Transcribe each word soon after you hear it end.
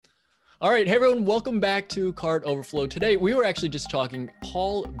All right, hey everyone, welcome back to Cart Overflow. Today, we were actually just talking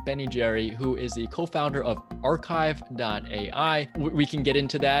Paul Benigeri, who is the co-founder of Archive.ai. We can get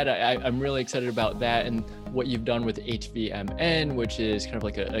into that. I'm really excited about that and what you've done with HVMN, which is kind of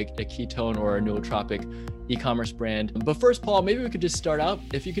like a ketone or a nootropic e-commerce brand. But first, Paul, maybe we could just start out.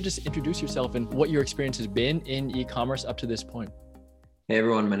 If you could just introduce yourself and what your experience has been in e-commerce up to this point. Hey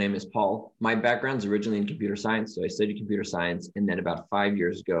everyone, my name is Paul. My background's originally in computer science. So I studied computer science and then about 5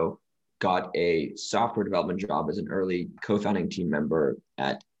 years ago, got a software development job as an early co-founding team member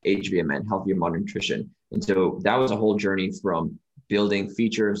at HVMN, Healthier Modern Nutrition. And so that was a whole journey from building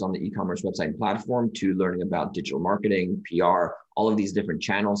features on the e-commerce website and platform to learning about digital marketing, PR, all of these different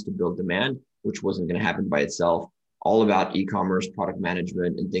channels to build demand, which wasn't going to happen by itself. All about e-commerce, product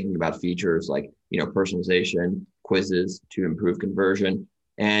management, and thinking about features like, personalization, quizzes to improve conversion,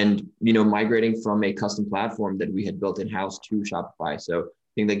 and, migrating from a custom platform that we had built in-house to Shopify. So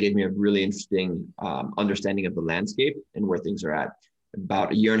I think that gave me a really interesting understanding of the landscape and where things are at.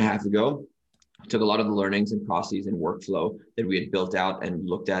 About a year and a half ago, I took a lot of the learnings and processes and workflow that we had built out and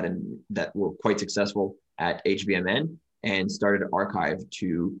looked at and that were quite successful at HVMN and started Archive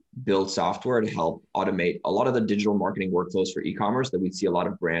to build software to help automate a lot of the digital marketing workflows for e-commerce that we see a lot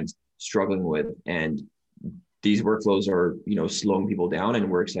of brands struggling with. And these workflows are, slowing people down, and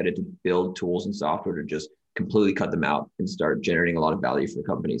we're excited to build tools and software to just completely cut them out and start generating a lot of value for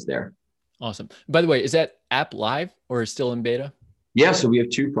companies there. Awesome. By the way, is that app live or still in beta? Yeah, so we have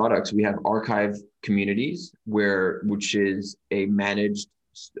two products. We have Archive Communities, which is a managed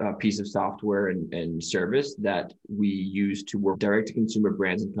piece of software and service that we use to work direct to consumer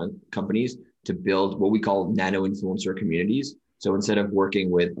brands and companies to build what we call nano influencer communities. So instead of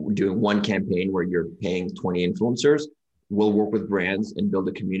doing one campaign where you're paying 20 influencers, we'll work with brands and build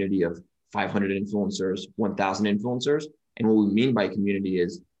a community of 500 influencers, 1,000 influencers. And what we mean by community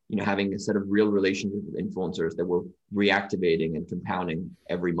is, having a set of real relationships with influencers that we're reactivating and compounding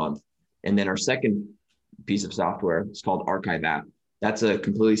every month. And then our second piece of software is called Archive App. That's a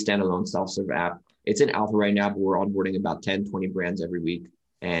completely standalone self-serve app. It's in alpha right now, but we're onboarding about 10, 20 brands every week.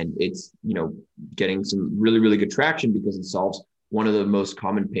 And it's, getting some really, really good traction because it solves one of the most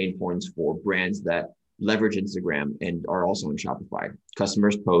common pain points for brands that leverage Instagram and are also in Shopify.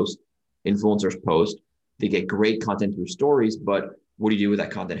 Customers post, influencers post, they get great content through stories, but what do you do with that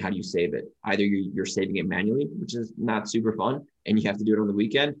content? How do you save it? Either you're saving it manually, which is not super fun, and you have to do it on the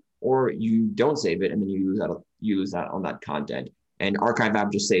weekend, or you don't save it and then you lose that on that content. And Archive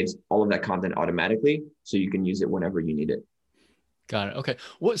App just saves all of that content automatically, so you can use it whenever you need it. Got it. Okay.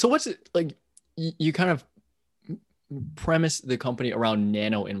 So what's it like? You kind of premise the company around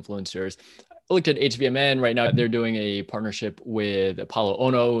nano influencers. I looked at HVMN right now. They're doing a partnership with Apollo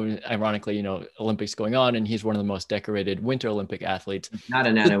Ono. Ironically, Olympics going on, and he's one of the most decorated Winter Olympic athletes. Not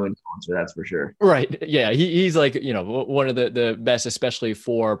a nano influencer, that's for sure. Right. Yeah. He's like, one of the best, especially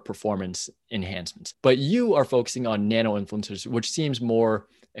for performance enhancements. But you are focusing on nano influencers, which seems more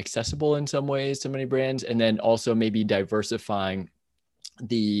accessible in some ways to many brands, and then also maybe diversifying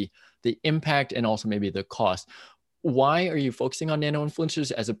the impact and also maybe the cost. Why are you focusing on nano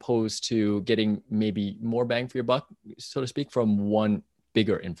influencers as opposed to getting maybe more bang for your buck, so to speak, from one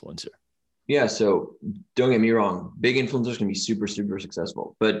bigger influencer? Yeah, so don't get me wrong, big influencers can be super, super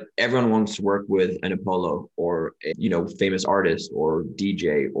successful, but everyone wants to work with an Apollo or famous artist or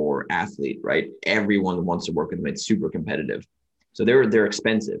DJ or athlete, right? Everyone wants to work with them. It's super competitive. So they're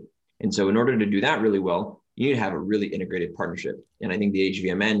expensive. And so in order to do that really well, you need to have a really integrated partnership. And I think the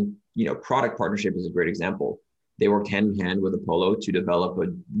HVMN, product partnership is a great example. They worked hand in hand with Apollo to develop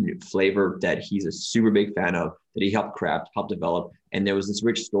a flavor that he's a super big fan of, that he helped craft, helped develop. And there was this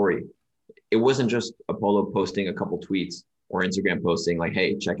rich story. It wasn't just Apollo posting a couple tweets or Instagram posting like,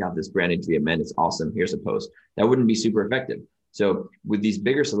 hey, check out this brand HVMN. It's awesome. Here's a post. That wouldn't be super effective. So with these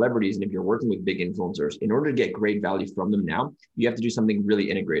bigger celebrities, and if you're working with big influencers, in order to get great value from them now, you have to do something really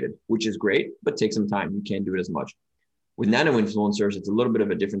integrated, which is great, but take some time. You can't do it as much. With nano influencers, it's a little bit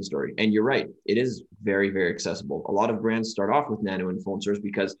of a different story. And you're right, it is very, very accessible. A lot of brands start off with nano influencers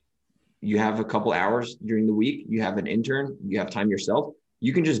because you have a couple hours during the week, you have an intern, you have time yourself.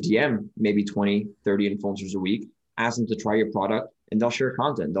 You can just DM maybe 20, 30 influencers a week, ask them to try your product, and they'll share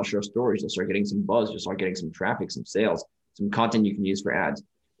content, they'll share stories, they'll start getting some buzz, they'll start getting some traffic, some sales, some content you can use for ads.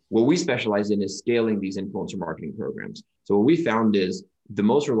 What we specialize in is scaling these influencer marketing programs. So what we found is the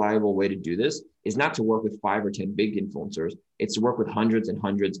most reliable way to do this is not to work with 5 or 10 big influencers. It's to work with hundreds and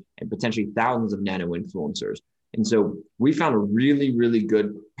hundreds and potentially thousands of nano influencers. And so we found a really, really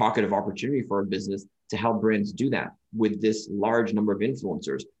good pocket of opportunity for our business to help brands do that with this large number of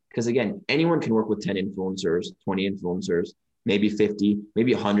influencers. Because again, anyone can work with 10 influencers, 20 influencers, maybe 50,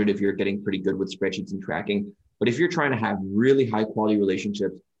 maybe 100 if you're getting pretty good with spreadsheets and tracking. But if you're trying to have really high quality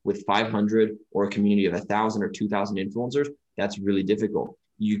relationships with 500 or a community of 1,000 or 2,000 influencers, that's really difficult.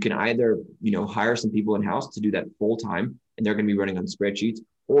 You can either, hire some people in-house to do that full time, and they're going to be running on spreadsheets,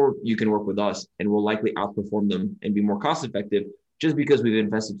 or you can work with us and we'll likely outperform them and be more cost effective just because we've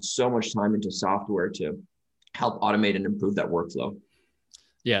invested so much time into software to help automate and improve that workflow.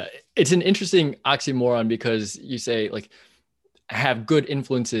 Yeah, it's an interesting oxymoron because you say like have good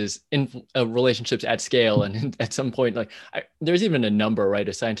influences in relationships at scale, and at some point, like there's even a number, right?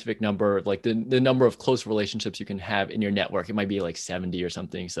 A scientific number, like the number of close relationships you can have in your network. It might be like 70 or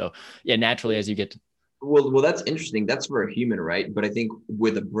something. So yeah, naturally, as you get to well, that's interesting. That's for a human, right? But I think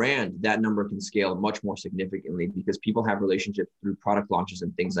with a brand, that number can scale much more significantly because people have relationships through product launches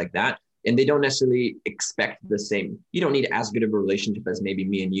and things like that. And they don't necessarily expect the same. You don't need as good of a relationship as maybe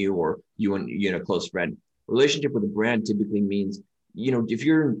me and you, or you and a close friend. Relationship with a brand typically means, if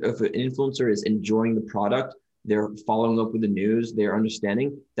an influencer is enjoying the product, they're following up with the news, they're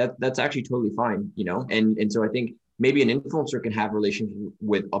understanding that's actually totally fine, And so I think maybe an influencer can have relationships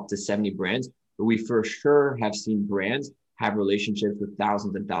with up to 70 brands, but we for sure have seen brands have relationships with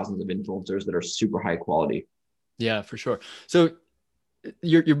thousands and thousands of influencers that are super high quality. Yeah, for sure. So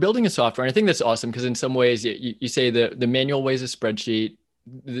you're building a software, and I think that's awesome because in some ways you say the manual way is a spreadsheet,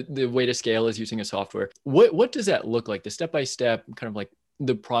 the way to scale is using a software. What does that look like? The step-by-step kind of like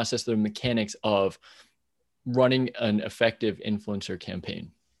the process, the mechanics of running an effective influencer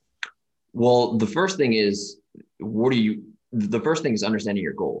campaign. Well, the first thing is understanding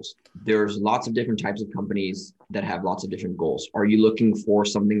your goals. There's lots of different types of companies that have lots of different goals. Are you looking for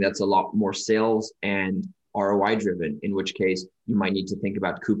something that's a lot more sales and ROI driven, in which case you might need to think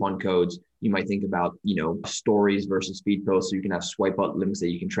about coupon codes. You might think about, stories versus feed posts. So you can have swipe up links that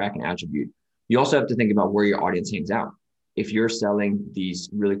you can track and attribute. You also have to think about where your audience hangs out. If you're selling these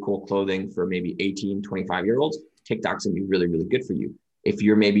really cool clothing for maybe 18, 25-year-olds, TikTok's gonna be really, really good for you. If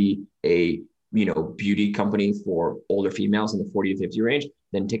you're maybe a, beauty company for older females in the 40 to 50 range,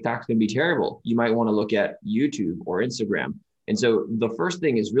 then TikTok's gonna be terrible. You might want to look at YouTube or Instagram. And so the first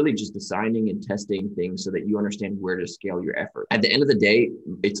thing is really just designing and testing things so that you understand where to scale your effort. At the end of the day,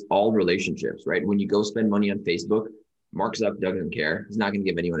 it's all relationships, right? When you go spend money on Facebook, Mark Zuckerberg doesn't care. He's not going to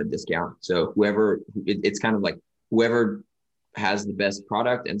give anyone a discount. So it's kind of like whoever has the best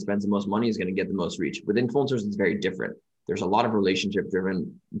product and spends the most money is going to get the most reach. With influencers, it's very different. There's a lot of relationship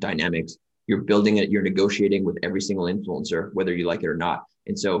driven dynamics. You're building it, you're negotiating with every single influencer, whether you like it or not.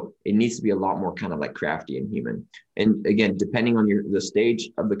 And so it needs to be a lot more kind of like crafty and human. And again, depending on the stage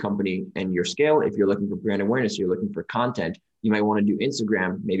of the company and your scale, if you're looking for brand awareness, you're looking for content, you might want to do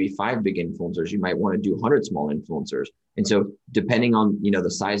Instagram, maybe 5 big influencers. You might want to do 100 small influencers. And so depending on,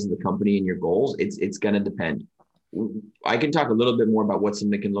 the size of the company and your goals, it's going to depend. I can talk a little bit more about what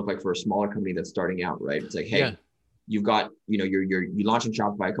something can look like for a smaller company that's starting out, right? It's like, hey, yeah. You've got, you launched on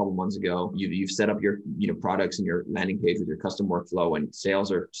Shopify a couple months ago. You've set up your, products and your landing page with your custom workflow, and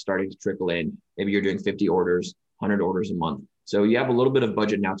sales are starting to trickle in. Maybe you're doing 50 orders, 100 orders a month. So you have a little bit of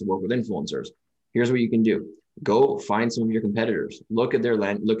budget now to work with influencers. Here's what you can do. Go find some of your competitors, look at their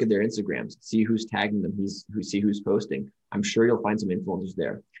Instagrams, see who's tagging them, see who's posting. I'm sure you'll find some influencers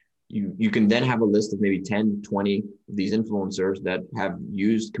there. You can then have a list of maybe 10, 20 of these influencers that have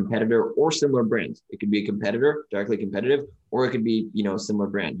used competitor or similar brands. It could be a competitor, directly competitive, or it could be, a similar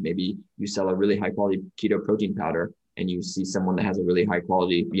brand. Maybe you sell a really high quality keto protein powder and you see someone that has a really high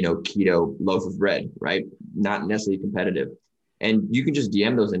quality, keto loaf of bread, right? Not necessarily competitive. And you can just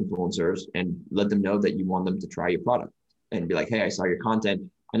DM those influencers and let them know that you want them to try your product and be like, hey, I saw your content.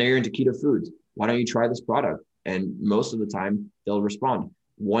 I know you're into keto foods. Why don't you try this product? And most of the time they'll respond.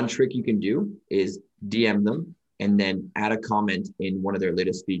 One trick you can do is DM them and then add a comment in one of their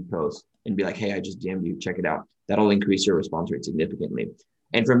latest feed posts and be like, hey, I just DM'd you, check it out. That'll increase your response rate significantly.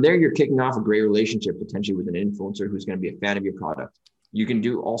 And from there, you're kicking off a great relationship potentially with an influencer who's going to be a fan of your product. You can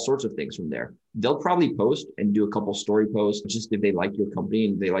do all sorts of things from there. They'll probably post and do a couple story posts just if they like your company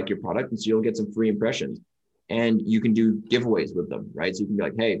and they like your product. And so you'll get some free impressions. And you can do giveaways with them, right? So you can be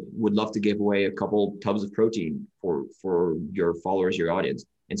like, hey, would love to give away a couple tubs of protein for your followers, your audience.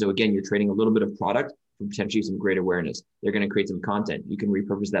 And so again, you're trading a little bit of product for potentially some great awareness. They're going to create some content. You can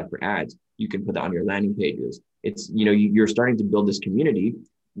repurpose that for ads. You can put that on your landing pages. It's, you're starting to build this community,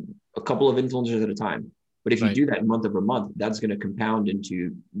 a couple of influencers at a time. But if you do that month over month, that's going to compound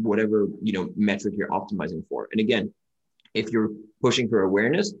into whatever, metric you're optimizing for. And again, if you're pushing for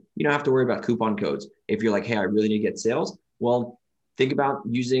awareness, you don't have to worry about coupon codes. If you're like, hey, I really need to get sales, well, think about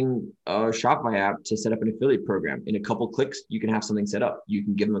using a Shopify app to set up an affiliate program. In a couple clicks, you can have something set up. You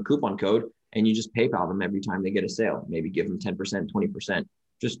can give them a coupon code and you just PayPal them every time they get a sale. Maybe give them 10%, 20%.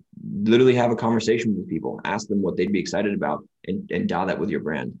 Just literally have a conversation with people, ask them what they'd be excited about, and dial that with your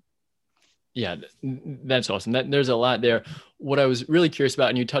brand. Yeah, that's awesome. There's a lot there. What I was really curious about,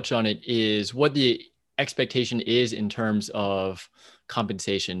 and you touched on it, is what the expectation is in terms of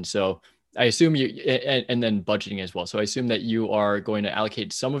compensation. So I assume and then budgeting as well. So I assume that you are going to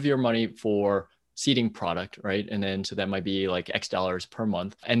allocate some of your money for seeding product, right? And then, so that might be like X dollars per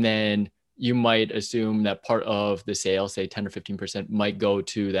month. And then you might assume that part of the sale, say 10 or 15%, might go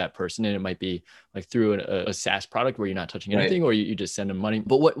to that person. And it might be like through a SaaS product where you're not touching anything, right, or you just send them money.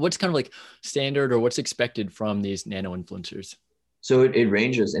 But what's kind of like standard, or what's expected from these nano influencers? So it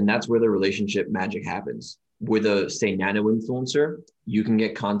ranges, and that's where the relationship magic happens. With a, say, nano influencer, you can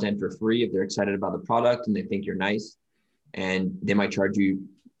get content for free if they're excited about the product and they think you're nice, and they might charge you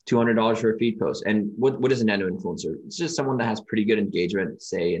 $200 for a feed post. And what is a nano influencer? It's just someone that has pretty good engagement,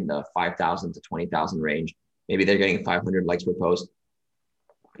 say in the 5,000 to 20,000 range. Maybe they're getting 500 likes per post.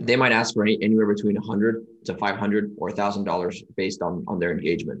 They might ask for anywhere between 100 to 500 or $1,000 based on their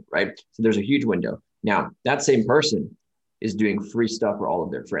engagement, right? So there's a huge window. Now, that same person is doing free stuff for all of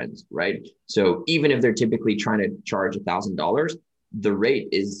their friends, right? So even if they're typically trying to charge $1,000, the rate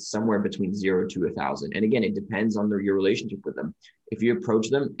is somewhere between 0 to 1,000. And again, it depends on your relationship with them. If you approach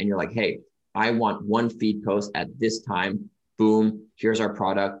them and you're like, hey, I want one feed post at this time, boom, here's our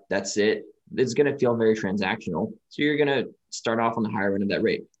product, that's it. It's going to feel very transactional. So you're going to start off on the higher end of that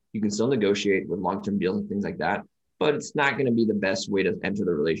rate. You can still negotiate with long-term deals and things like that, but it's not going to be the best way to enter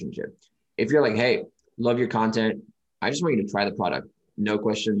the relationship. If you're like, hey, love your content, I just want you to try the product. No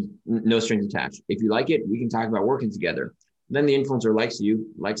questions, no strings attached. If you like it, we can talk about working together. Then the influencer likes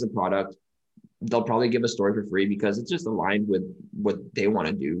you, likes the product. They'll probably give a story for free because it's just aligned with what they want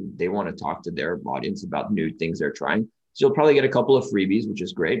to do. They want to talk to their audience about new things they're trying. So you'll probably get a couple of freebies, which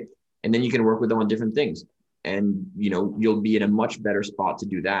is great. And then you can work with them on different things. And, you'll be in a much better spot to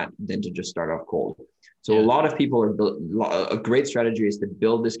do that than to just start off cold. So a lot of people a great strategy is to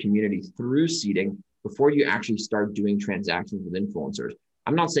build this community through seeding before you actually start doing transactions with influencers.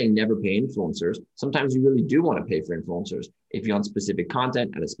 I'm not saying never pay influencers. Sometimes you really do want to pay for influencers. If you want specific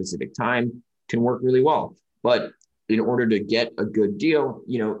content at a specific time, can work really well. But in order to get a good deal,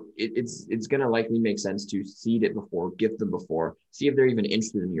 it's going to likely make sense to seed it before, gift them before, see if they're even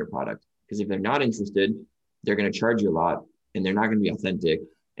interested in your product. Because if they're not interested, they're going to charge you a lot and they're not going to be authentic.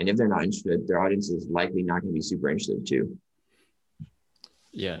 And if they're not interested, their audience is likely not going to be super interested too.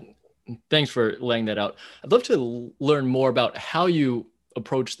 Yeah. Thanks for laying that out. I'd love to learn more about how you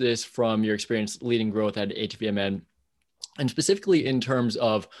approach this from your experience leading growth at HVMN, and specifically in terms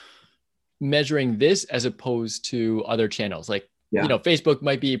of measuring this as opposed to other channels. Like, Facebook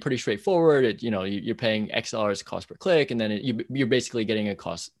might be pretty straightforward. You're paying X dollars cost per click, and then you're basically getting a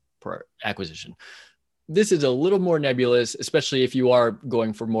cost per acquisition. This is a little more nebulous, especially if you are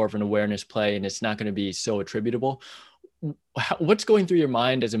going for more of an awareness play and it's not going to be so attributable. What's going through your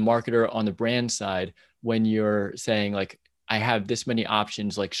mind as a marketer on the brand side when you're saying, like, I have this many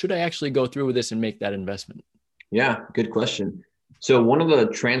options, like, should I actually go through with this and make that investment? Yeah, good question. So one of the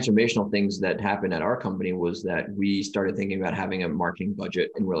transformational things that happened at our company was that we started thinking about having a marketing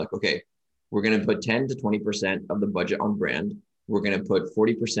budget, and we're like, okay, we're going to put 10 to 20% of the budget on brand. We're going to put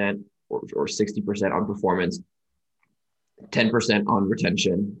 40% or 60% on performance, 10% on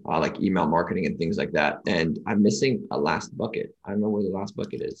retention, like email marketing and things like that. And I'm missing a last bucket. I don't know where the last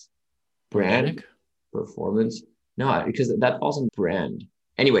bucket is. Brand, organic? Performance. No, because that falls in brand.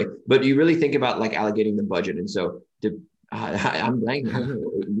 Anyway, but you really think about like allocating the budget. And so I'm blanking.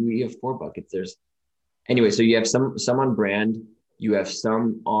 We have 4 buckets. Anyway, so you have some on brand, you have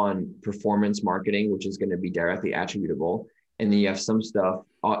some on performance marketing, which is going to be directly attributable. And then you have some stuff.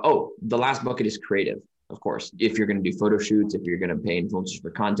 The last bucket is creative. Of course, if you're going to do photo shoots, if you're going to pay influencers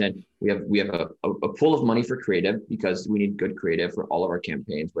for content, we have a pool of money for creative because we need good creative for all of our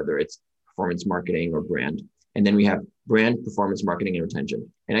campaigns, whether it's performance marketing or brand. And then we have brand, performance marketing, and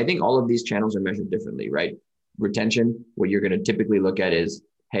retention. And I think all of these channels are measured differently, right? Retention, what you're going to typically look at is,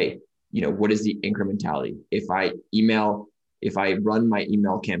 hey, what is the incrementality? If I run my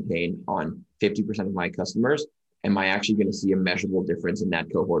email campaign on 50% of my customers, am I actually going to see a measurable difference in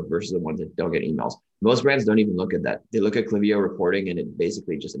that cohort versus the ones that don't get emails? Most brands don't even look at that. They look at Klaviyo reporting and it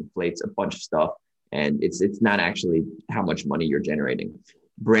basically just inflates a bunch of stuff. And it's not actually how much money you're generating.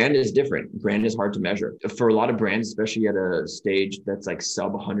 Brand is different. Brand is hard to measure. For a lot of brands, especially at a stage that's like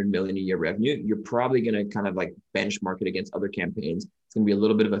sub 100 million a year revenue, you're probably going to kind of like benchmark it against other campaigns. It's going to be a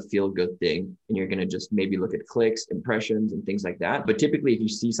little bit of a feel good thing. And you're going to just maybe look at clicks, impressions, and things like that. But typically, if you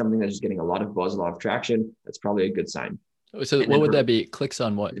see something that's just getting a lot of buzz, a lot of traction, that's probably a good sign. So what would that be? Clicks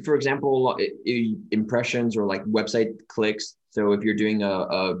on what? For example, impressions or like website clicks. So if you're doing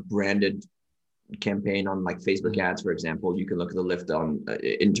a branded campaign on like Facebook ads, for example, you can look at the lift on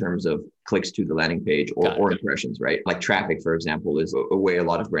in terms of clicks to the landing page or impressions, right? Like traffic, for example, is a way a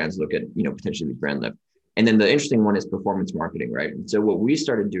lot of brands look at, potentially brand lift. And then the interesting one is performance marketing, right? And so what we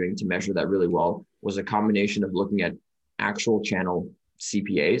started doing to measure that really well was a combination of looking at actual channel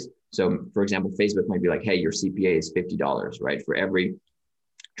CPAs. So for example, Facebook might be like, hey, your CPA is $50, right? For every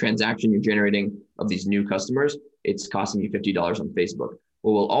transaction you're generating of these new customers, it's costing you $50 on Facebook.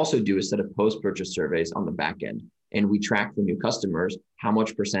 What we'll also do is set up post-purchase surveys on the back end. And we track for new customers, how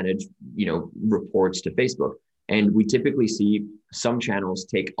much percentage, reports to Facebook. And we typically see some channels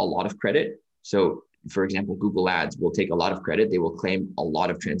take a lot of credit. So for example, Google Ads will take a lot of credit. They will claim a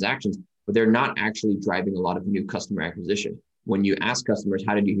lot of transactions, but they're not actually driving a lot of new customer acquisition. When you ask customers,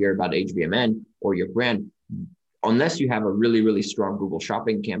 how did you hear about HVMN or your brand? Unless you have a really, really strong Google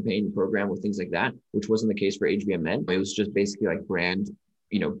Shopping campaign program or things like that, which wasn't the case for HVMN. It was just basically like brand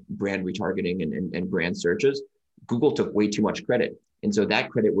retargeting and brand searches. Google took way too much credit. And so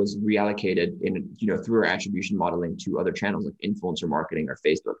that credit was reallocated through our attribution modeling to other channels like influencer marketing or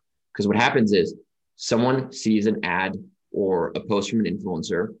Facebook. Because what happens is someone sees an ad or a post from an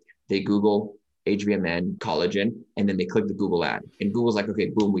influencer, they Google HVMN collagen, and then they click the Google ad. And Google's like,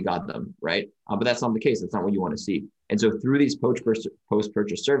 okay, boom, we got them, right? But that's not the case. That's not what you want to see. And so through these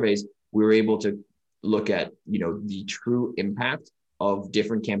post-purchase surveys, we were able to look at, the true impact of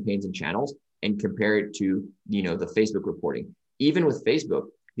different campaigns and channels and compare it to, the Facebook reporting. Even with Facebook,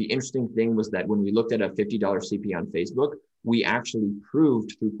 the interesting thing was that when we looked at a $50 CPA on Facebook, we actually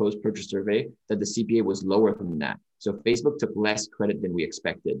proved through post-purchase survey that the CPA was lower than that. So Facebook took less credit than we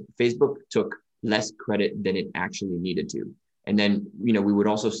expected. Facebook took less credit than it actually needed to. And then, we would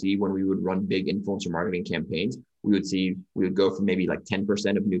also see when we would run big influencer marketing campaigns, we would go from maybe like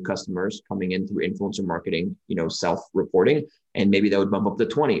 10% of new customers coming in through influencer marketing, self-reporting, and maybe that would bump up to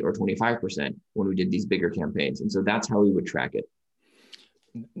 20 or 25% when we did these bigger campaigns. And so that's how we would track it.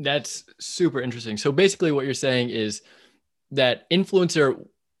 That's super interesting. So basically what you're saying is that influencer,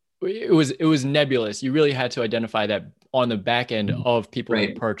 it was nebulous. You really had to identify that on the back end of people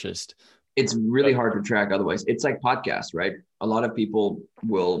who purchased. It's really hard to track otherwise. It's like podcasts, right? A lot of people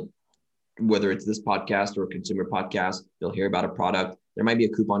will, whether it's this podcast or a consumer podcast, they'll hear about a product. There might be a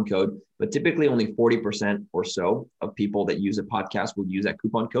coupon code, but typically only 40% or so of people that use a podcast will use that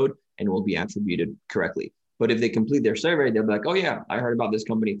coupon code and will be attributed correctly. But if they complete their survey, they'll be like, oh yeah, I heard about this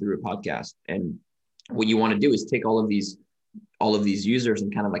company through a podcast. And what you want to do is take all of these users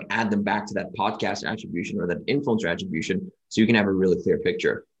and kind of like add them back to that podcast attribution or that influencer attribution so you can have a really clear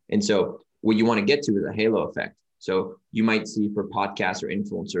picture. And so what you want to get to is a halo effect. So you might see for podcasts or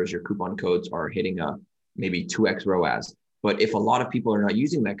influencers, your coupon codes are hitting a maybe 2x ROAS. But if a lot of people are not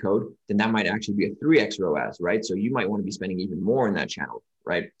using that code, then that might actually be a 3x ROAS, right? So you might want to be spending even more in that channel,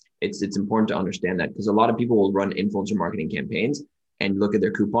 right? It's important to understand that because a lot of people will run influencer marketing campaigns and look at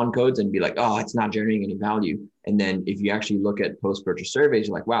their coupon codes and be like, oh, it's not generating any value. And then if you actually look at post-purchase surveys,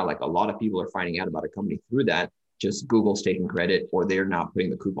 you're like, wow, like a lot of people are finding out about a company through that. Just Google's taking credit or they're not putting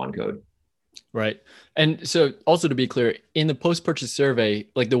the coupon code. Right. And so also to be clear, in the post-purchase survey,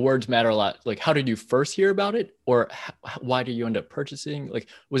 like the words matter a lot. Like, how did you first hear about it? Or why did you end up purchasing? Like,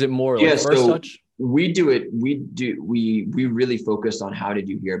 was it more like first touch? We really focus on how did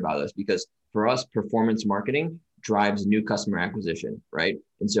you hear about us? Because for us, performance marketing drives new customer acquisition, right?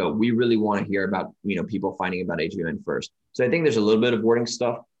 And so we really want to hear about, people finding about HVMN first. So I think there's a little bit of wording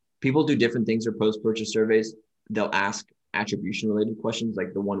stuff. People do different things for post-purchase surveys. They'll ask attribution related questions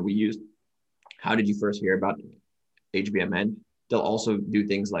like the one we used. How did you first hear about HVMN? They'll also do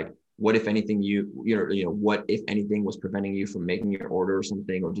things like, what if anything what if anything was preventing you from making your order or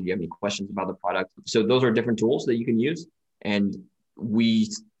something, or did you have any questions about the product? So those are different tools that you can use. And we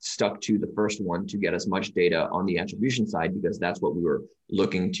stuck to the first one to get as much data on the attribution side, because that's what we were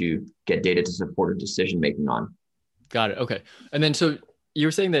looking to get data to support a decision-making on. Got it. Okay. And then, so you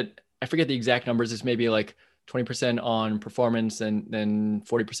were saying that, I forget the exact numbers, it's maybe like 20% on performance and then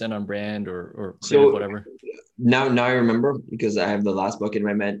 40% on brand or creative, whatever. Now I remember, because I have the last bucket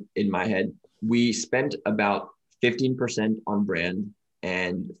in my head. We spent about 15% on brand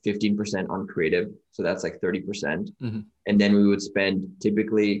and 15% on creative. So that's like 30%. Mm-hmm. And then we would spend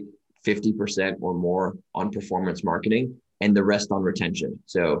typically 50% or more on performance marketing and the rest on retention.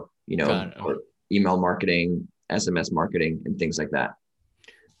 So, or email marketing, SMS marketing, and things like that.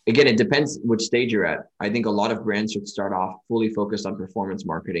 Again, it depends which stage you're at. I think a lot of brands should start off fully focused on performance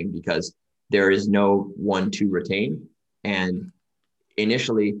marketing because there is no one to retain. And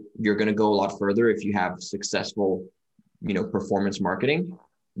initially, you're going to go a lot further if you have successful performance marketing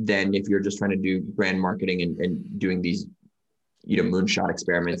than if you're just trying to do brand marketing and doing these, moonshot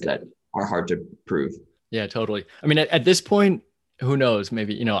experiments that are hard to prove. Yeah, totally. I mean, at this point, who knows?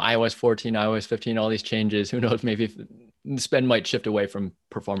 Maybe, iOS 14, iOS 15, all these changes, who knows? Maybe the spend might shift away from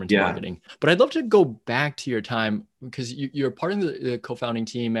performance marketing. But I'd love to go back to your time, because you're part of the co-founding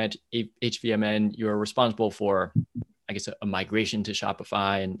team at HVMN. You're responsible for, I guess, a migration to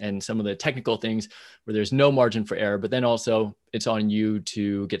Shopify and some of the technical things where there's no margin for error, but then also it's on you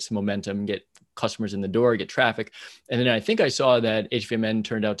to get some momentum, get customers in the door, get traffic. And then I think I saw that HVMN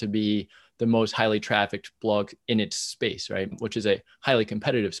turned out to be the most highly trafficked blog in its space, right? Which is a highly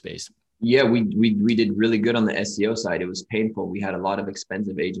competitive space. Yeah, we did really good on the SEO side. It was painful. We had a lot of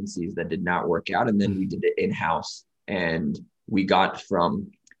expensive agencies that did not work out. And then we did it in-house. And we got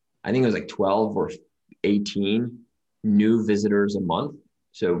from, I think it was like 12 or 18 new visitors a month.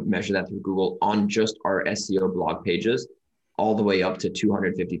 So measure that through Google on just our SEO blog pages, all the way up to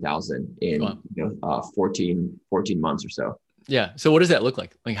 250,000 in 14 months or so. Yeah. So what does that look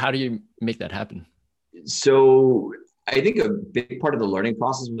like? Like, how do you make that happen? So I think a big part of the learning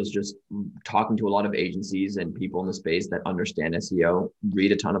process was just talking to a lot of agencies and people in the space that understand SEO,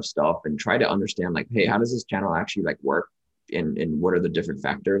 read a ton of stuff and try to understand like, hey, how does this channel actually like work? And what are the different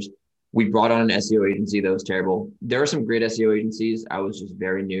factors? We brought on an SEO agency that was terrible. There are some great SEO agencies. I was just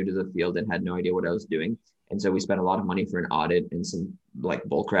very new to the field and had no idea what I was doing. And so we spent a lot of money for an audit and some like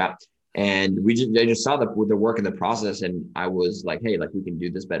bull crap. And I just saw the work in the process, and I was like, hey, like we can do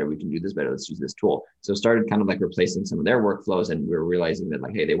this better. We can do this better. Let's use this tool. So started kind of like replacing some of their workflows, and we were realizing that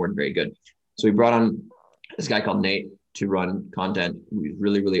like, hey, they weren't very good. So we brought on this guy called Nate to run content. He's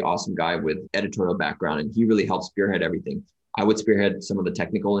really, really awesome guy with editorial background, and he really helped spearhead everything. I would spearhead some of the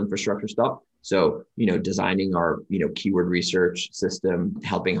technical infrastructure stuff. So, designing our, keyword research system,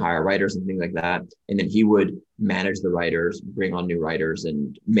 helping hire writers and things like that. And then he would manage the writers, bring on new writers,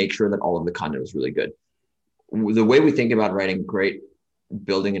 and make sure that all of the content was really good. The way we think about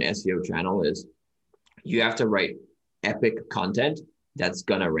building an SEO channel is you have to write epic content that's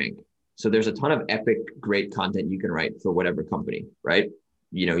going to rank. So there's a ton of epic, great content you can write for whatever company, right?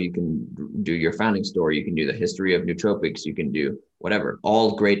 You can do your founding story, you can do the history of nootropics, you can do whatever,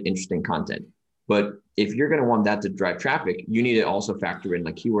 all great, interesting content. But if you're going to want that to drive traffic, you need to also factor in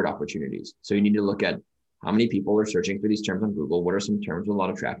like keyword opportunities. So you need to look at how many people are searching for these terms on Google. What are some terms with a lot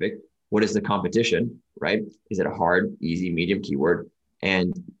of traffic? What is the competition, right? Is it a hard, easy, medium keyword?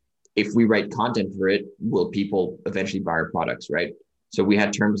 And if we write content for it, will people eventually buy our products, right? So we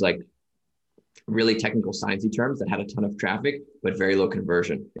had terms like really technical sciencey terms that had a ton of traffic, but very low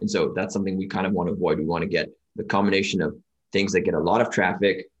conversion. And so that's something we kind of want to avoid. We want to get the combination of things that get a lot of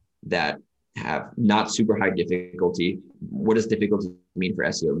traffic that have not super high difficulty. What does difficulty mean for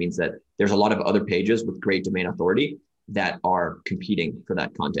SEO? It means that there's a lot of other pages with great domain authority that are competing for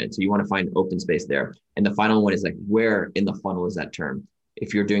that content. So you want to find open space there. And the final one is like, where in the funnel is that term?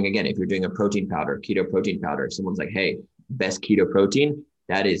 If you're doing a protein powder, keto protein powder, someone's like, hey, best keto protein,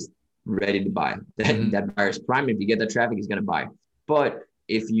 that is ready to buy. That buyer's prime. If you get that traffic, he's going to buy. But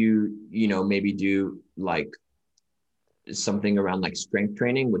if you, maybe do like something around like strength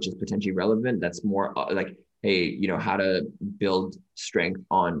training, which is potentially relevant, that's more like, hey, how to build strength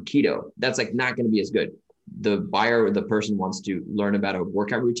on keto. That's like not going to be as good. The buyer or the person wants to learn about a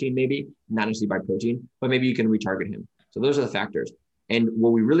workout routine, maybe not necessarily buy protein, but maybe you can retarget him. So those are the factors. And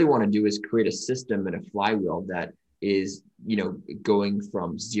what we really want to do is create a system and a flywheel that is, going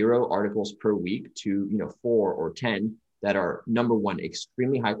from 0 articles per week to, 4 or 10 that are, number one,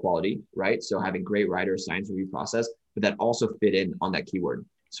 extremely high quality, right? So having great writers, science review process, but that also fit in on that keyword.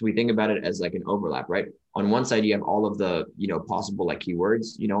 So we think about it as like an overlap, right? On one side, you have all of the, possible like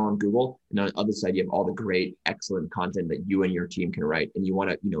keywords, on Google. And on the other side, you have all the great, excellent content that you and your team can write. And you want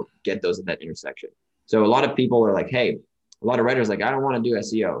to, get those at that intersection. So a lot of people are like, hey, a lot of writers like, I don't want to do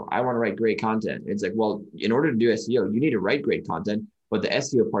SEO. I want to write great content. It's like, well, in order to do SEO, you need to write great content, but the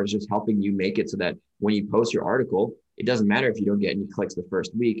SEO part is just helping you make it so that when you post your article, it doesn't matter if you don't get any clicks the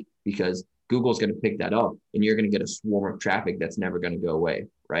first week, because Google's going to pick that up and you're going to get a swarm of traffic that's never going to go away,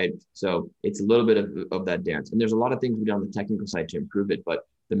 right? So it's a little bit of that dance. And there's a lot of things we do on the technical side to improve it, but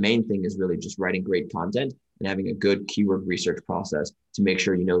the main thing is really just writing great content and having a good keyword research process to make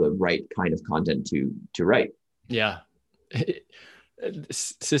sure you know the right kind of content to write. Yeah.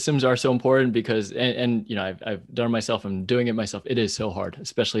 Systems are so important because, and I've done it myself. I'm doing it myself. It is so hard,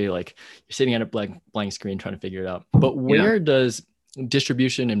 especially like you're sitting at a blank screen trying to figure it out. But where does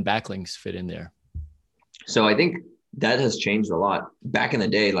distribution and backlinks fit in there? So I think that has changed a lot. Back in the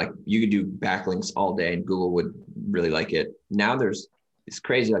day, like you could do backlinks all day and Google would really like it. Now there's this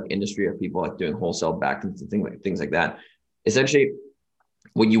crazy like industry of people like doing wholesale backlinks and things like that. Essentially,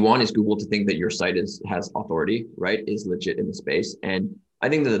 what you want is Google to think that your site has authority, right? Is legit in the space. And I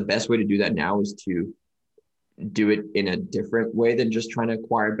think that the best way to do that now is to do it in a different way than just trying to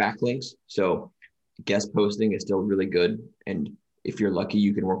acquire backlinks. So guest posting is still really good. And if you're lucky,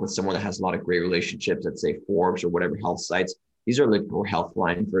 you can work with someone that has a lot of great relationships at, say, Forbes or whatever health sites. These are like, or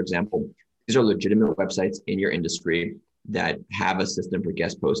Healthline, for example. These are legitimate websites in your industry that have a system for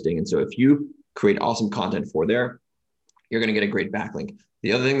guest posting. And so if you create awesome content for there, you're going to get a great backlink.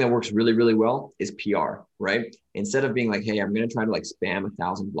 The other thing that works really, really well is PR, right? Instead of being like, hey, I'm going to try to like spam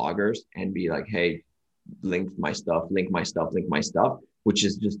 1,000 bloggers and be like, hey, link my stuff, link my stuff, link my stuff, which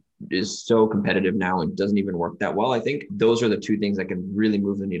is so competitive now and doesn't even work that well. I think those are the two things that can really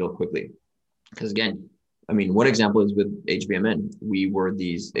move the needle quickly. Because again, I mean, one example is with HVMN. We were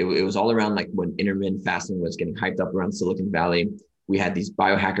it was all around like when intermittent fasting was getting hyped up around Silicon Valley. We had these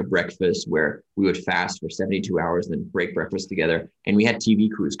biohacker breakfasts where we would fast for 72 hours and then break breakfast together. And we had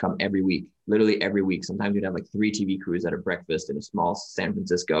TV crews come every week, literally every week. Sometimes we'd have like 3 TV crews at a breakfast in a small San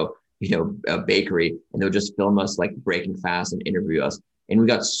Francisco, a bakery, and they'll just film us like breaking fast and interview us. And we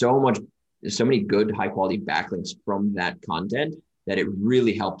got so many good high quality backlinks from that content that it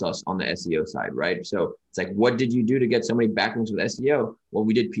really helped us on the SEO side, right? So it's like, what did you do to get so many backlinks with SEO? Well,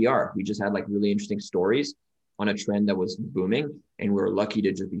 we did PR. We just had like really interesting stories on a trend that was booming, and we were lucky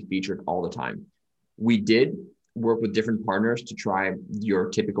to just be featured all the time. We did work with different partners to try your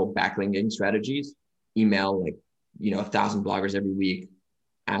typical backlinking strategies, email like, 1,000 bloggers every week,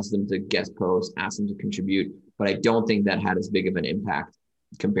 ask them to guest post, ask them to contribute. But I don't think that had as big of an impact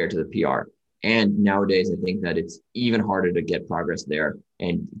compared to the PR. And nowadays, I think that it's even harder to get progress there.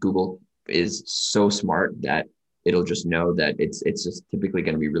 And Google is so smart that it'll just know that it's just typically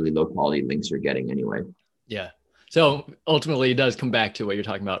going to be really low quality links you're getting anyway. Yeah. So ultimately, it does come back to what you're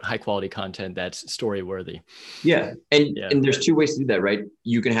talking about, high quality content that's story worthy. Yeah. And there's 2 ways to do that, right?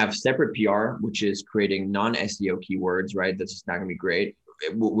 You can have separate PR, which is creating non-SEO keywords, right? That's just not going to be great,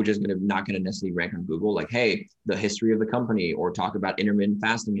 which is not going to necessarily rank on Google. Like, hey, the history of the company, or talk about intermittent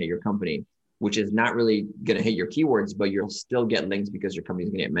fasting at your company, which is not really going to hit your keywords, but you'll still get links because your company is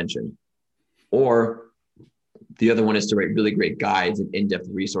going to get mentioned. Or the other one is to write really great guides and in-depth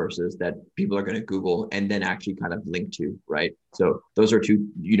resources that people are going to Google and then actually kind of link to, right? So those are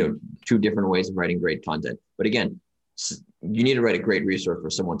two different ways of writing great content. But again, you need to write a great resource for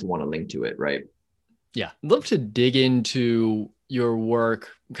someone to want to link to it, right? Yeah. I'd love to dig into your work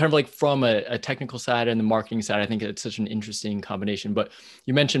kind of like from a technical side and the marketing side. I think it's such an interesting combination, but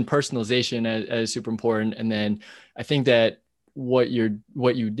you mentioned personalization as super important. And then I think that what you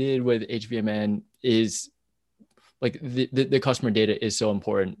did with HVMN is like the customer data is so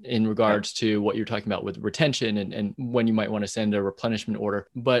important in regards to what you're talking about with retention and when you might want to send a replenishment order.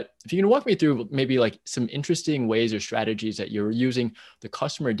 But if you can walk me through maybe like some interesting ways or strategies that you're using the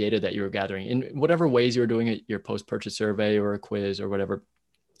customer data that you're gathering in whatever ways you're doing it, your post-purchase survey or a quiz or whatever,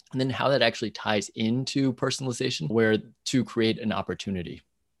 and then how that actually ties into personalization where to create an opportunity.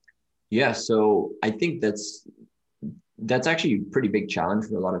 Yeah. So I think that's actually a pretty big challenge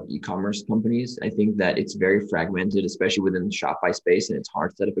for a lot of e-commerce companies. I think that it's very fragmented, especially within the Shopify space, and it's hard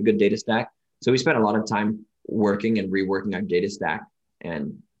to set up a good data stack. So we spent a lot of time working and reworking our data stack,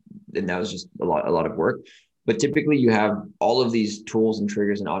 and that was just a lot of work. But typically you have all of these tools and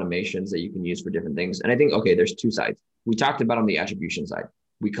triggers and automations that you can use for different things. And I think, okay, there's 2 sides. We talked about on the attribution side.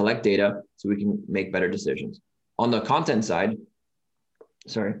 We collect data so we can make better decisions. On the content side,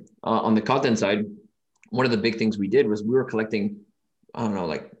 one of the big things we did was we were collecting, I don't know,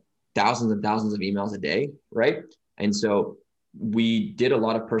 like thousands and thousands of emails a day, right? And so we did a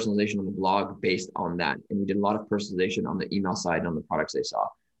lot of personalization on the blog based on that. And we did a lot of personalization on the email side and on the products they saw.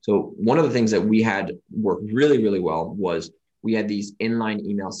 So one of the things that we had worked really, really well was we had these inline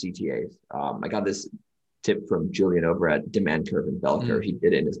email CTAs. I got this tip from Julian over at Demand Curve and Bell Curve. He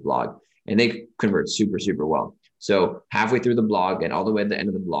did it in his blog, and they convert super, super well. So halfway through the blog and all the way at the end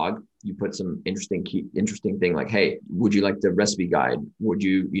of the blog, you put some interesting thing like, hey, would you like the recipe guide? Would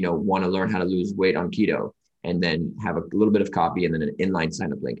you, want to learn how to lose weight on keto? And then have a little bit of copy and then an inline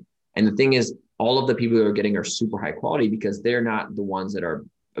sign up link. And the thing is, all of the people who are getting are super high quality because they're not the ones that are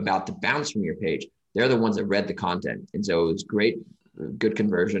about to bounce from your page. They're the ones that read the content. And so it's great, good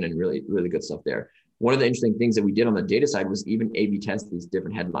conversion and really, really good stuff there. One of the interesting things that we did on the data side was even A/B test these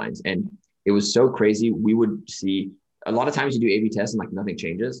different headlines. And it was so crazy. We would see a lot of times you do A/B tests and like nothing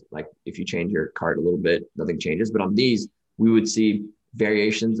changes. Like if you change your cart a little bit, nothing changes. But on these, we would see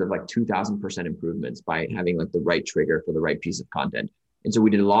variations of like 2,000% improvements by having like the right trigger for the right piece of content. And so we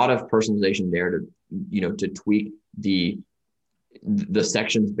did a lot of personalization there to tweak the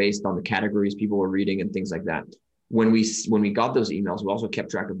sections based on the categories people were reading and things like that. when we got those emails, we also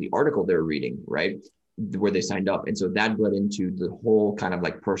kept track of the article they're reading, right? Where they signed up. And so that bled into the whole kind of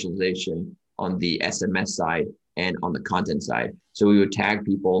like personalization on the SMS side and on the content side. So we would tag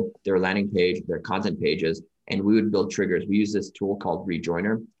people, their landing page, their content pages, and we would build triggers. We use this tool called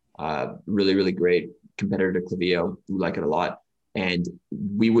Rejoiner. Really, really great, competitor to Klaviyo. We like it a lot. And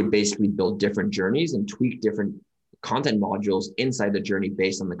we would basically build different journeys and tweak different content modules inside the journey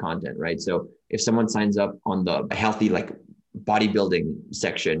based on the content, right? So if someone signs up on the healthy, like bodybuilding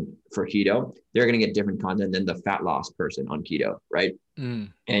section for keto, they're going to get different content than the fat loss person on keto, right?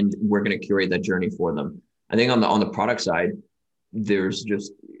 And we're going to curate that journey for them. I think on the product side, there's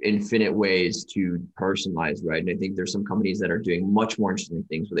just infinite ways to personalize, right? And I think there's some companies that are doing much more interesting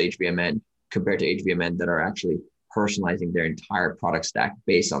things with HVMN compared to HVMN that are actually personalizing their entire product stack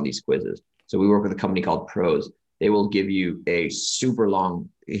based on these quizzes. So we work with a company called Pros. They will give you a super long,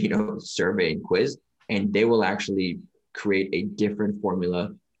 survey and quiz, and they will actually create a different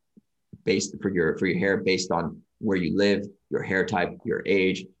formula based for your hair based on where you live, your hair type, your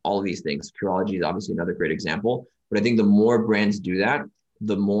age, all of these things. Curology is obviously another great example. But I think the more brands do that,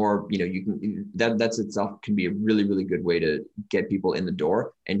 the more, you can, that's itself can be a really, really good way to get people in the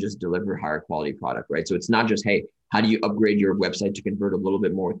door and just deliver higher quality product, right? So it's not just, hey, how do you upgrade your website to convert a little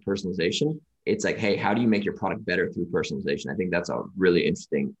bit more with personalization? It's like, hey, how do you make your product better through personalization? I think that's a really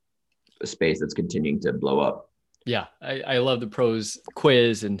interesting space that's continuing to blow up. Yeah, I love the Pros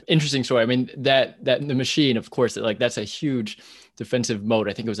quiz and interesting story. I mean, that the machine, of course, like that's a huge defensive moat.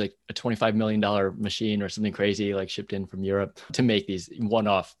 I think it was like a $25 million machine or something crazy, like shipped in from Europe to make these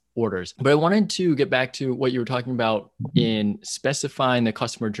one-off orders. But I wanted to get back to what you were talking about in specifying the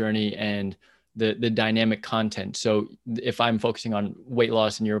customer journey and the dynamic content. So if I'm focusing on weight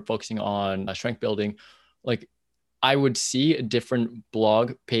loss and you're focusing on strength building, like I would see a different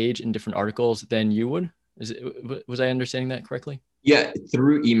blog page and different articles than you would. Was I understanding that correctly? Yeah,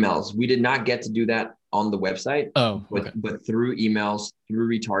 through emails. We did not get to do that on the website. Oh, okay. But through emails, through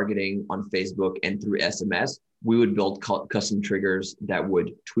retargeting on Facebook, and through SMS, we would build custom triggers that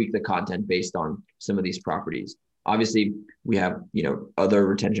would tweak the content based on some of these properties. Obviously, we have other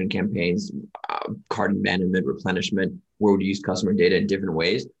retention campaigns, cart abandonment, replenishment, where we use customer data in different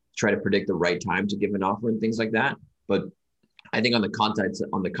ways to try to predict the right time to give an offer and things like that. But I think on the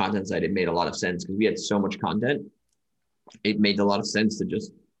content side, it made a lot of sense because we had so much content. It made a lot of sense to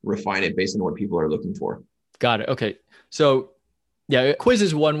just refine it based on what people are looking for. Got it. Okay. So yeah, quiz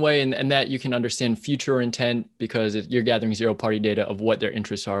is one way, and that you can understand future intent because you're gathering zero party data of what their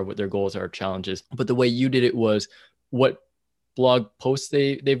interests are, what their goals are, challenges. But the way you did it was what blog posts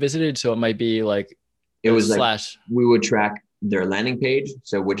they visited. So it might be like it was slash. Like we would track their landing page.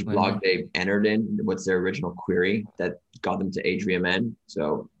 So which blog they entered in, what's their original query that got them to HVMN.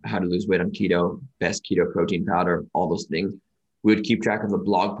 So how to lose weight on keto, best keto protein powder, all those things. We would keep track of the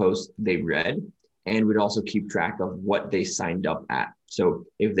blog posts they read, and we'd also keep track of what they signed up at. So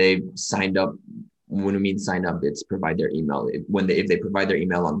if they signed up, when we mean sign up, it's provide their email. If they provide their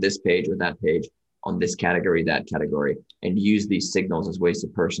email on this page or that page, on this category, that category, and use these signals as ways to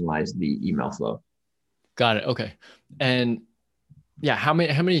personalize the email flow. Got it. Okay. And yeah, how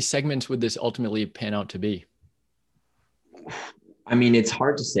many segments would this ultimately pan out to be? I mean, it's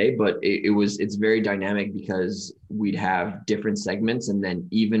hard to say, but it's very dynamic because we'd have different segments, and then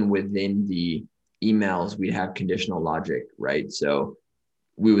even within the emails, we'd have conditional logic, right? So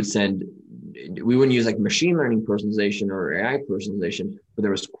we wouldn't use like machine learning personalization or AI personalization, but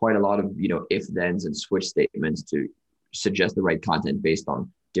there was quite a lot of, if thens and switch statements to suggest the right content based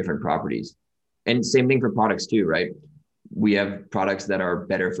on different properties. And same thing for products too, right? We have products that are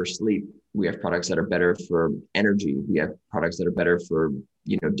better for sleep. We have products that are better for energy. We have products that are better for,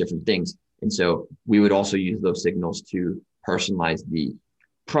 different things. And so we would also use those signals to personalize the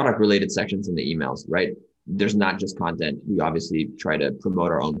product related sections in the emails, right? There's not just content. We obviously try to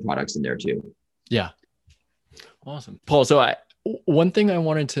promote our own products in there too. Yeah. Awesome. Paul, so one thing I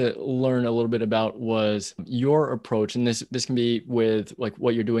wanted to learn a little bit about was your approach, and this can be with like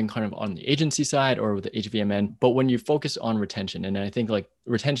what you're doing kind of on the agency side or with the HVMN, but when you focus on retention, and I think like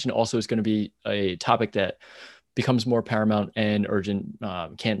retention also is going to be a topic that becomes more paramount and urgent.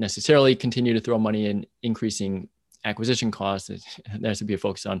 Can't necessarily continue to throw money in increasing acquisition costs. There has to be a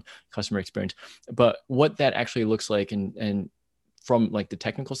focus on customer experience, but what that actually looks like and from like the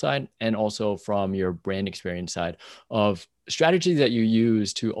technical side and also from your brand experience side of strategy that you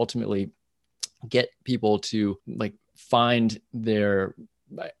use to ultimately get people to like find their,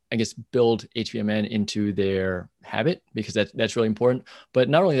 I guess, build HVMN into their habit, because that's really important. But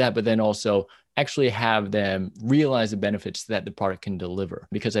not only that, but then also actually have them realize the benefits that the product can deliver.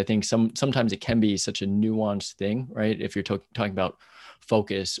 Because I think sometimes it can be such a nuanced thing, right? If you're talking about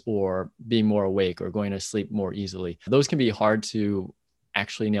focus or being more awake or going to sleep more easily, those can be hard to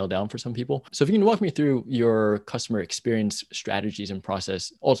actually nail down for some people. So if you can walk me through your customer experience strategies and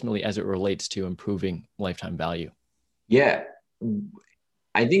process ultimately as it relates to improving lifetime value. Yeah.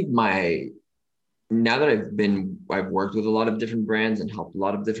 I think now that I've worked with a lot of different brands and helped a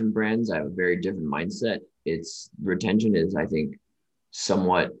lot of different brands, I have a very different mindset. Retention is, I think,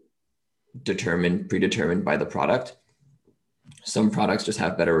 somewhat predetermined by the product. Some products just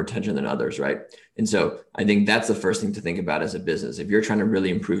have better retention than others, right? And so I think that's the first thing to think about as a business. If you're trying to really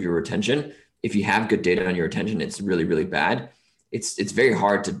improve your retention, if you have good data on your retention, it's really, really bad. It's very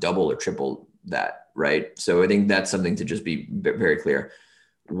hard to double or triple that, right? So I think that's something to just be very clear.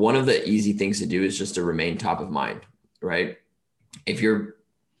 One of the easy things to do is just to remain top of mind, right? If you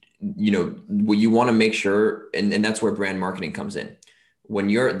want to make sure, and that's where brand marketing comes in. When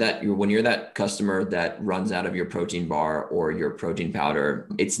you're that customer that runs out of your protein bar or your protein powder,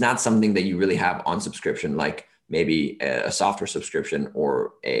 it's not something that you really have on subscription, like maybe a software subscription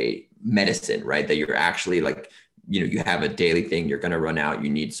or a medicine, right? That you're actually like, you have a daily thing, you're going to run out, you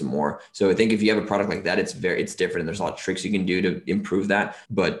need some more. So I think if you have a product like that, it's different. And there's a lot of tricks you can do to improve that.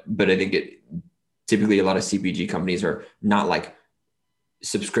 But I think typically a lot of CPG companies are not like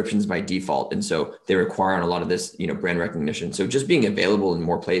subscriptions by default. And so they require on a lot of this, brand recognition. So just being available in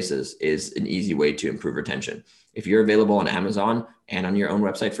more places is an easy way to improve retention. If you're available on Amazon and on your own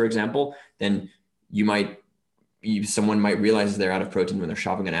website, for example, then someone might realize they're out of protein when they're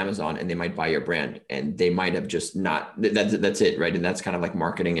shopping on Amazon, and they might buy your brand, and they might have just not, that's it. Right. And that's kind of like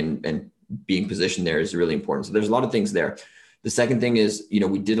marketing and being positioned there is really important. So there's a lot of things there. The second thing is,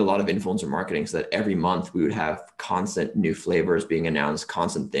 we did a lot of influencer marketing so that every month we would have constant new flavors being announced,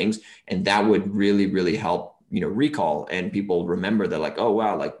 constant things. And that would really, really help, recall, and people remember that like, oh,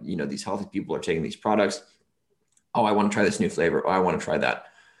 wow, like, these healthy people are taking these products. Oh, I want to try this new flavor. Oh, I want to try that.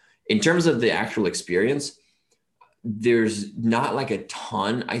 In terms of the actual experience, there's not like a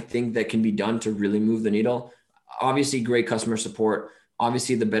ton, I think, that can be done to really move the needle. Obviously, great customer support.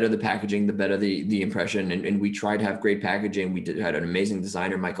 Obviously, the better the packaging, the better the impression. And we tried to have great packaging. We had an amazing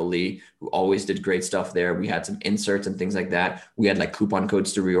designer, Michael Lee, who always did great stuff there. We had some inserts and things like that. We had like coupon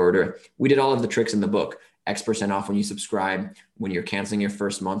codes to reorder. We did all of the tricks in the book. X% off when you subscribe. When you're canceling your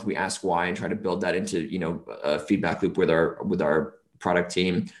first month, we ask why and try to build that into, a feedback loop with our product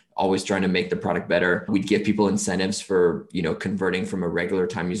team. Always trying to make the product better. We'd give people incentives for, converting from a regular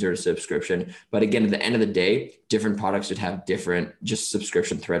time user to subscription. But again, at the end of the day, different products should have different just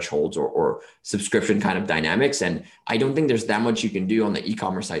subscription thresholds or subscription kind of dynamics. And I don't think there's that much you can do on the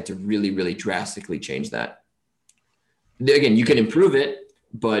e-commerce side to really, really drastically change that. Again, you can improve it,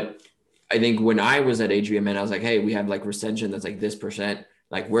 but I think when I was at HVMN, I was like, hey, we have like retention that's like this percent.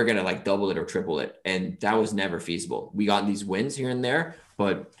 Like we're going to like double it or triple it. And that was never feasible. We got these wins here and there,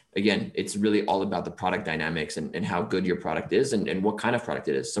 but again, it's really all about the product dynamics and how good your product is and what kind of product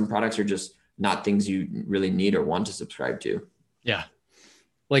it is. Some products are just not things you really need or want to subscribe to. Yeah.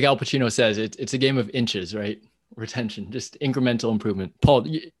 Like Al Pacino says, it's a game of inches, right? Retention, just incremental improvement. Paul,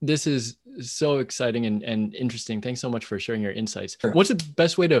 this is so exciting and interesting. Thanks so much for sharing your insights. Sure. What's the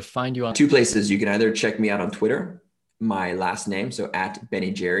best way to find you on? 2 places. You can either check me out on Twitter, my last name, so at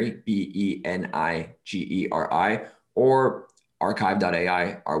BeniGeri, BENIGERI, or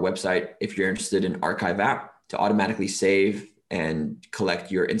archive.ai, our website, if you're interested in Archive app to automatically save and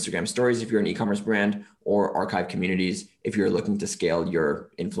collect your Instagram stories if you're an e-commerce brand, or Archive communities if you're looking to scale your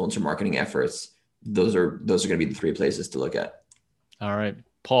influencer marketing efforts. Those are going to be the 3 places to look at. All right.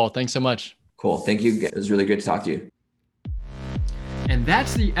 Paul, thanks so much. Cool. Thank you. It was really good to talk to you. And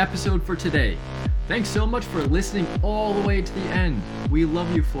that's the episode for today. Thanks so much for listening all the way to the end. We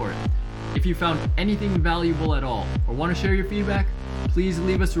love you for it. If you found anything valuable at all or want to share your feedback, please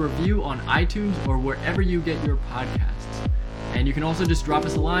leave us a review on iTunes or wherever you get your podcasts. And you can also just drop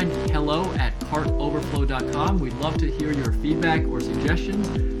us a line, hello@cartoverflow.com. We'd love to hear your feedback or suggestions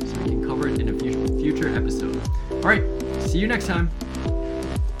so we can cover it in a future episode. All right, see you next time.